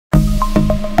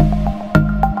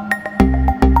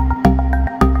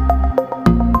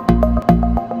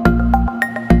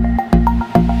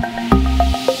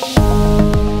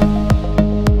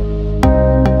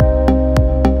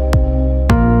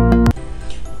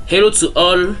Hello to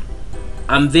all.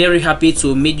 I'm very happy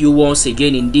to meet you once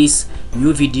again in this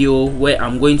new video where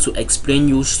I'm going to explain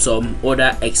you some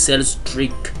other Excel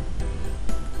trick.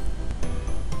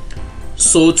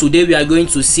 So today we are going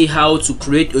to see how to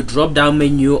create a drop down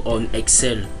menu on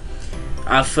Excel.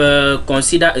 I've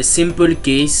considered a simple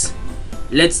case.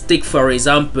 Let's take for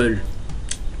example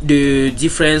the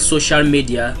different social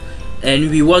media, and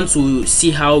we want to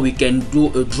see how we can do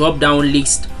a drop down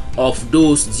list of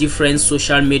those different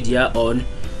social media on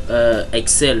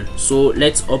Excel. So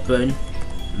let's open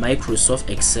Microsoft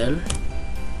Excel.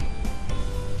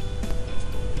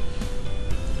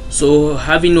 So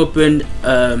having opened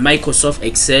Microsoft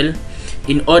Excel,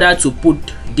 in order to put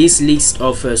this list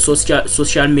of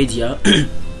social media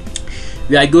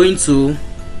we are going to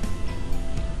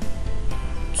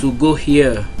go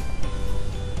here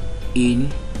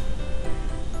in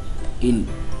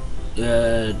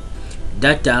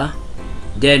data,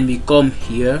 then we come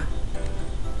here,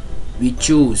 we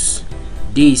choose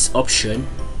this option,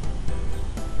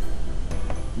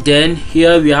 then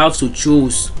here we have to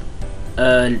choose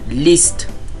list.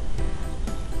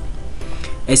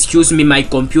 Excuse me, my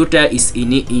computer is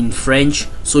in French,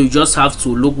 so you just have to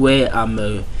look where I'm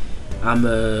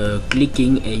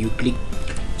clicking, and you click.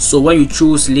 So when you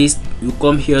choose list, you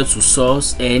come here to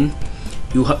source and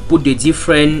you put the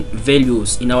different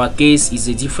values. In our case, is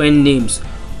the different names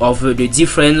of the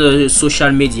different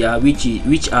social media,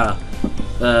 which are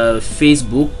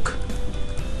Facebook.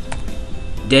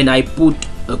 Then I put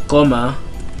a comma,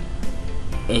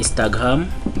 Instagram.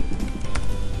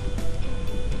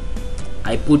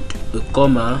 I put a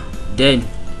comma, then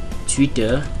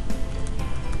Twitter.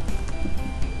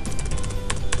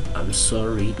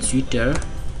 Twitter,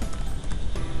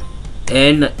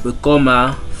 and a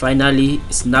comma, finally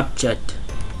Snapchat.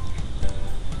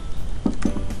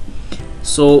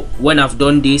 So when I've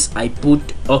done this, I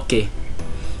put OK.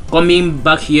 Coming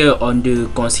back here on the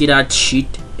considered sheet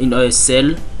in a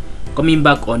cell, coming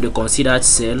back on the considered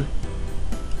cell,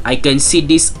 I can see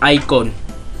this icon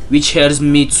which helps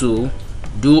me to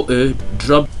do the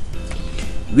drop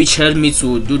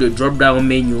down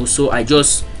menu. So I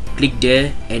just click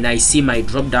there and I see my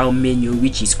drop down menu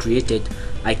which is created.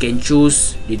 I can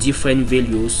choose the different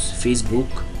values: Facebook,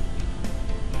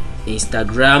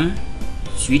 Instagram,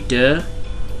 Twitter,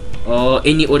 or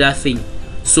any other thing.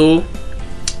 So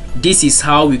this is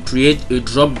how we create a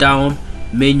drop down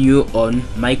menu on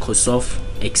Microsoft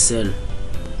Excel.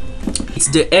 It's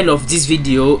the end of this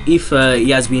video. If it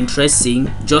has been interesting,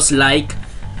 just like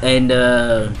and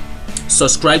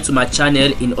subscribe to my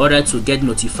channel in order to get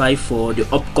notified for the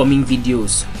upcoming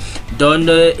videos. Don't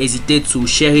hesitate to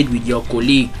share it with your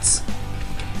colleagues.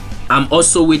 I'm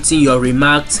also waiting your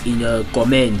remarks in your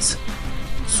comments.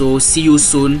 So see you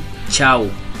soon. Ciao.